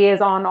absolutely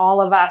is on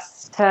all of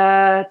us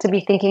to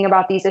be thinking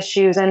about these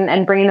issues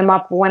and bringing them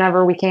up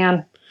whenever we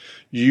can.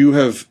 You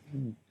have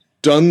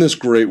done this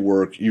great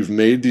work. You've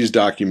made these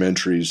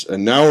documentaries,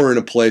 and now we're in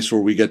a place where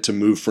we get to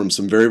move from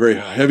some very, very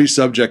heavy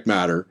subject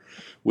matter,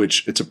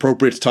 which it's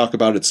appropriate to talk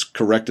about, it's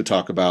correct to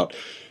talk about,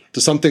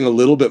 to something a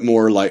little bit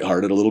more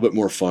lighthearted, a little bit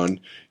more fun.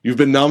 You've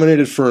been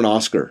nominated for an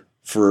Oscar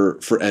for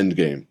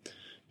Endgame.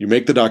 You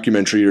make the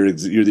documentary. You're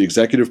the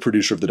executive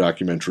producer of the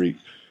documentary.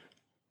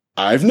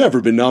 I've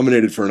never been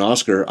nominated for an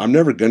Oscar. I'm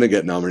never going to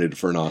get nominated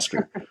for an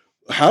Oscar.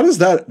 How does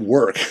that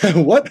work?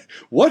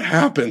 What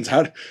happens?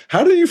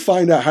 How do you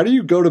find out? How do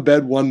you go to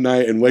bed one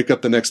night and wake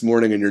up the next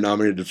morning and you're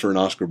nominated for an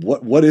Oscar?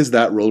 What is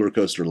that roller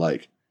coaster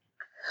like?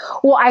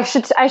 Well, I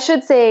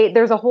should say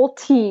there's a whole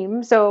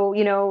team. So,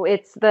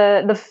 it's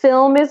the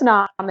film is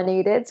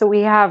nominated. So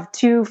we have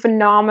two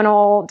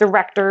phenomenal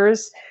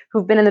directors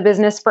who've been in the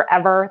business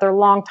forever. They're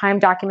longtime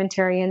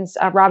documentarians,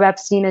 Rob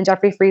Epstein and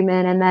Jeffrey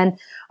Friedman, and then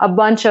a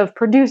bunch of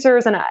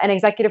producers and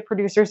executive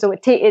producers. So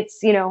it's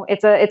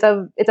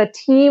a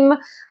team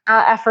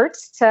effort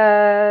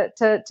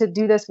to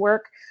do this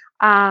work.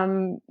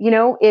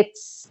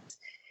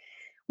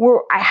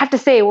 I have to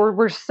say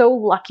we're so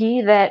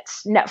lucky that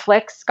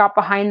Netflix got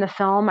behind the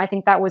film. I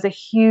think that was a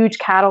huge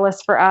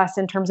catalyst for us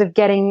in terms of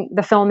getting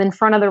the film in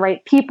front of the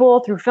right people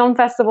through film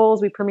festivals.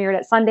 We premiered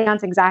at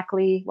Sundance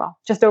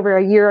just over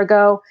a year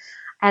ago,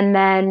 and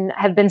then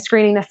have been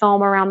screening the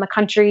film around the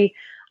country.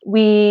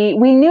 We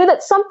knew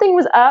that something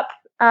was up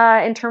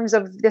in terms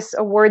of this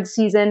award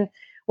season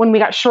when we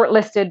got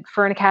shortlisted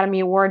for an Academy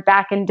Award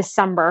back in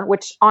December,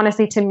 which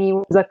honestly to me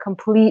was a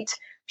complete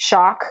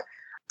shock.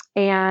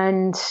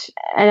 And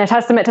a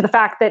testament to the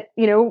fact that,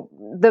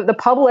 the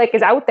public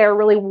is out there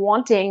really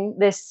wanting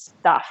this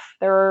stuff.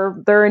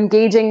 They're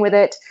engaging with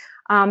it.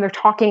 They're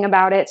talking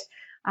about it.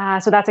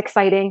 So that's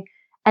exciting.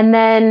 And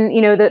then,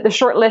 the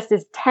short list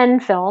is 10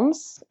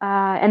 films.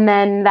 And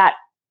then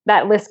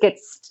that list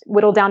gets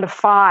whittled down to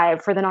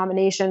 5 for the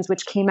nominations,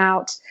 which came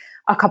out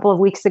a couple of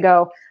weeks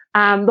ago.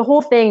 The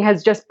whole thing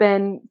has just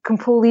been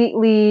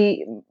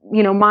completely,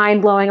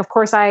 mind blowing. Of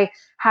course, I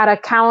had a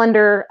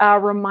calendar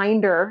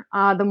reminder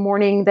the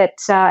morning that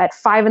at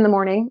 5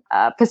 a.m.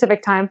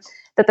 Pacific time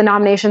that the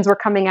nominations were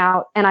coming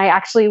out, and I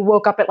actually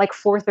woke up at like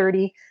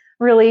 4:30,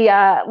 really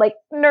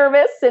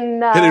nervous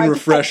and hitting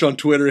refresh on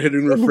Twitter,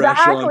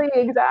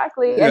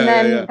 exactly, and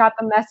then got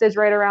the message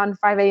right around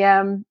 5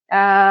 a.m.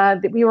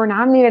 That we were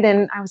nominated,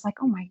 and I was like,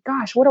 oh my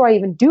gosh, what do I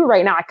even do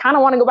right now? I kind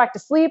of want to go back to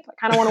sleep. I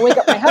kind of want to wake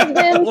up my husband.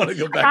 I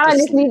kind of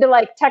just need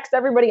to text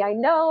everybody I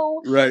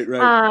know. Right.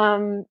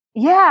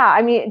 Yeah,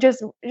 I mean,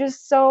 just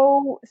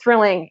so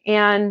thrilling,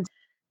 and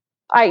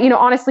I,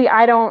 honestly,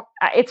 I don't.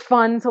 It's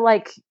fun to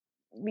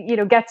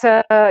get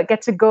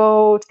to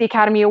go to the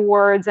Academy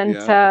Awards and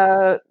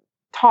to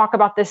talk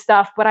about this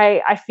stuff, but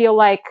I feel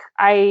like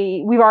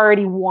we've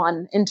already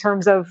won in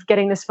terms of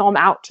getting this film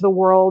out to the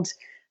world.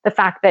 The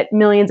fact that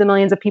millions and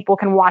millions of people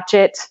can watch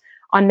it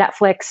on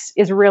Netflix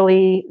is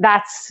really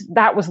that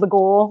was the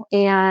goal,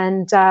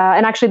 and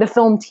actually the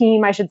film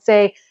team, I should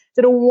say,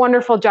 did a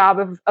wonderful job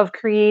of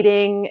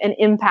creating an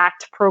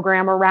impact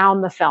program around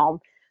the film.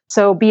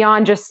 So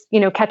beyond just,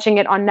 catching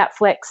it on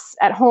Netflix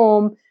at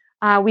home,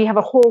 we have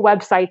a whole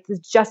website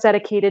that's just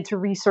dedicated to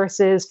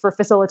resources for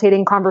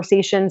facilitating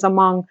conversations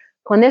among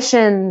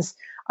clinicians,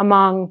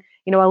 among,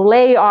 a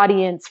lay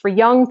audience, for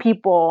young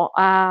people,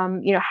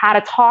 how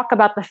to talk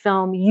about the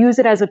film, use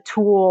it as a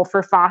tool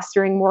for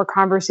fostering more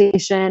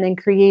conversation and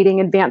creating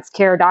advanced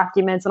care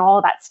documents and all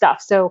of that stuff.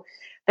 So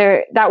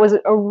that was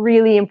a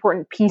really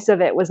important piece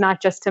of it, was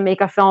not just to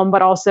make a film,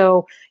 but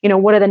also,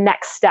 what are the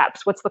next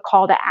steps? What's the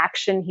call to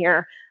action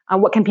here?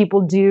 What can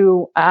people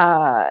do,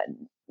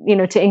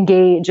 to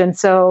engage? And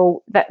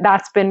so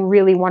that's been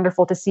really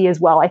wonderful to see as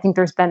well. I think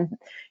there's been,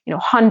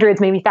 hundreds,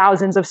 maybe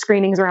thousands of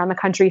screenings around the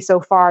country so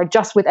far,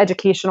 just with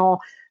educational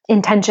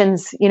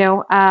intentions,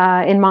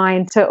 in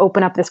mind to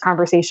open up this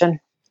conversation.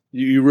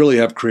 You really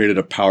have created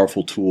a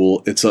powerful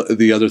tool. It's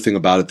the other thing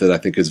about it that I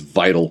think is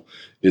vital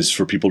is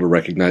for people to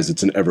recognize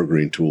it's an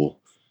evergreen tool.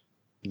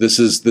 This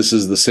is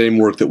the same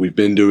work that we've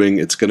been doing.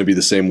 It's going to be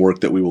the same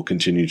work that we will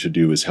continue to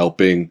do, is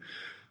helping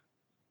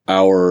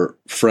our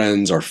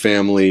friends, our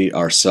family,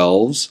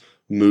 ourselves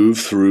move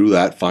through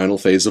that final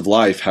phase of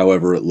life,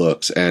 however it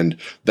looks. And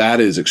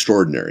that is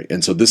extraordinary.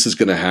 And so this is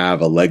going to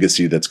have a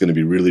legacy that's going to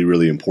be really,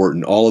 really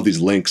important. All of these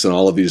links and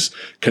all of these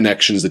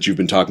connections that you've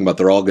been talking about,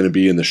 they're all going to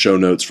be in the show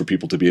notes for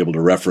people to be able to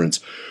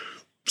reference.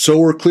 So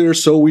we're clear,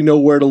 so we know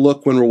where to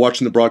look when we're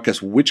watching the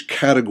broadcast. Which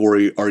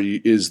category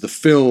is the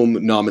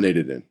film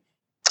nominated in?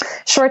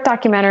 Short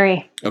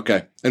documentary.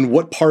 Okay. And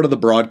what part of the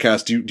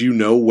broadcast, do you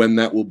know when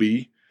that will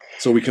be?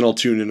 So we can all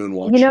tune in and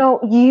watch.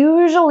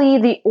 Usually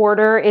the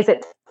order is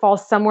it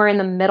falls somewhere in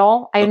the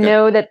middle. I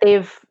know that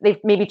they've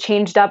maybe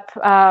changed up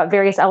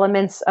various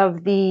elements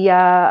of the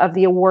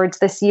awards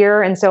this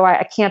year, and so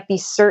I can't be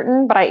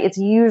certain, but it's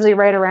usually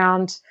right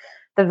around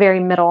the very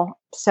middle.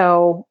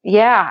 So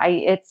yeah,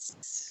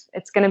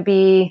 it's going to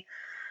be.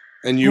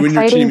 And you and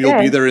your team, you'll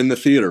be there in the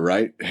theater,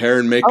 right? Hair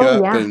and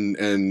makeup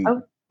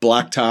and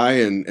black tie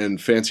and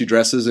fancy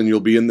dresses, and you'll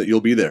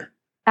be there.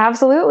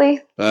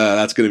 Absolutely.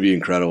 That's going to be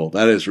incredible.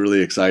 That is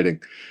really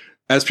exciting.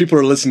 As people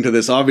are listening to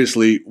this,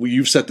 obviously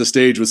you've set the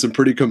stage with some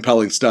pretty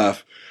compelling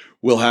stuff.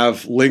 We'll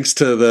have links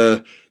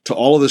to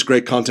all of this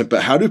great content,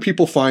 but how do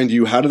people find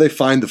you? How do they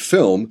find the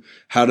film?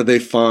 How do they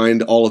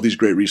find all of these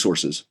great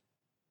resources?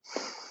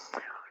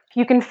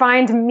 You can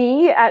find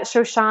me at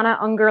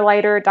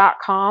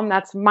shoshanaungerleider.com.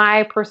 That's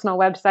my personal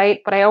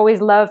website, but I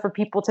always love for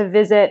people to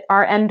visit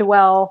our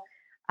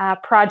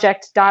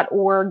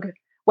endwellproject.org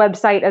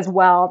website as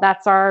well.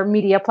 That's our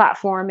media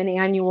platform and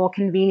annual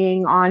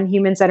convening on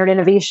human-centered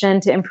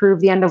innovation to improve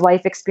the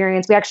end-of-life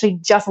experience. We actually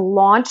just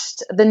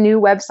launched the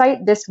new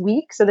website this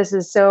week. So this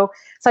is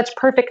such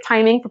perfect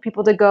timing for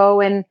people to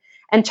go and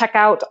check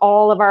out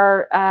all of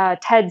our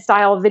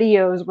TED-style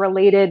videos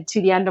related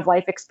to the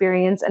end-of-life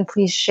experience, and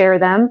please share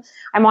them.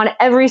 I'm on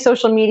every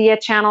social media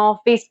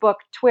channel: Facebook,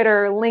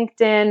 Twitter,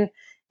 LinkedIn,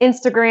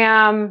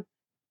 Instagram,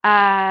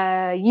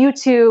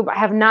 YouTube. I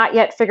have not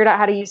yet figured out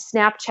how to use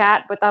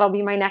Snapchat, but that'll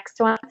be my next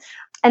one.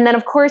 And then,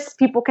 of course,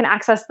 people can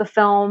access the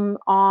film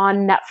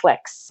on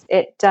Netflix.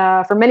 It,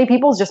 for many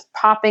people, is just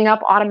popping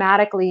up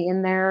automatically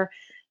in their,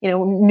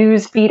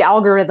 news feed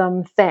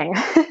algorithm thing.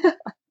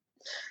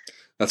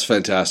 That's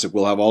fantastic.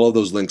 We'll have all of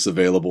those links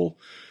available.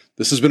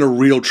 This has been a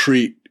real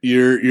treat.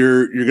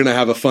 You're going to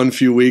have a fun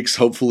few weeks.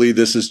 Hopefully,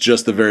 this is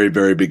just the very,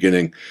 very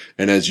beginning.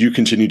 And as you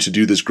continue to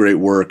do this great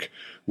work,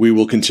 we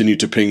will continue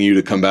to ping you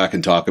to come back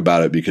and talk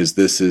about it, because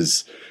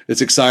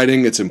it's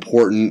exciting. It's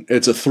important.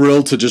 It's a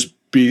thrill to just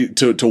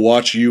to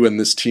watch you and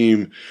this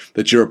team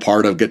that you're a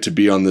part of get to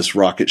be on this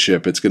rocket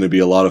ship. It's going to be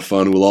a lot of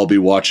fun. We'll all be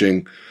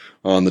watching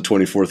on the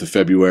 24th of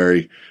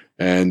February.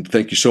 And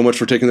thank you so much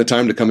for taking the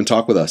time to come and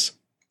talk with us.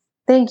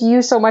 Thank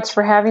you so much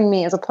for having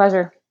me. It's a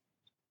pleasure.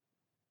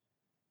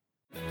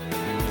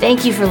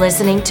 Thank you for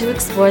listening to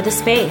Explore the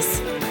Space.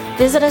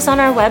 Visit us on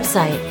our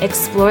website,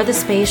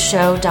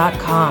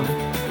 explorethespaceshow.com,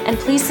 and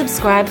please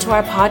subscribe to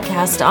our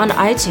podcast on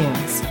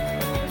iTunes.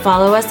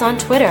 Follow us on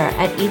Twitter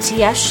at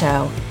ETS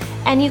Show,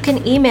 and you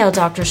can email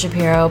Dr.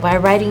 Shapiro by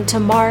writing to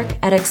Mark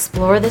at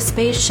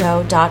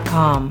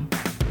explorethespaceshow.com.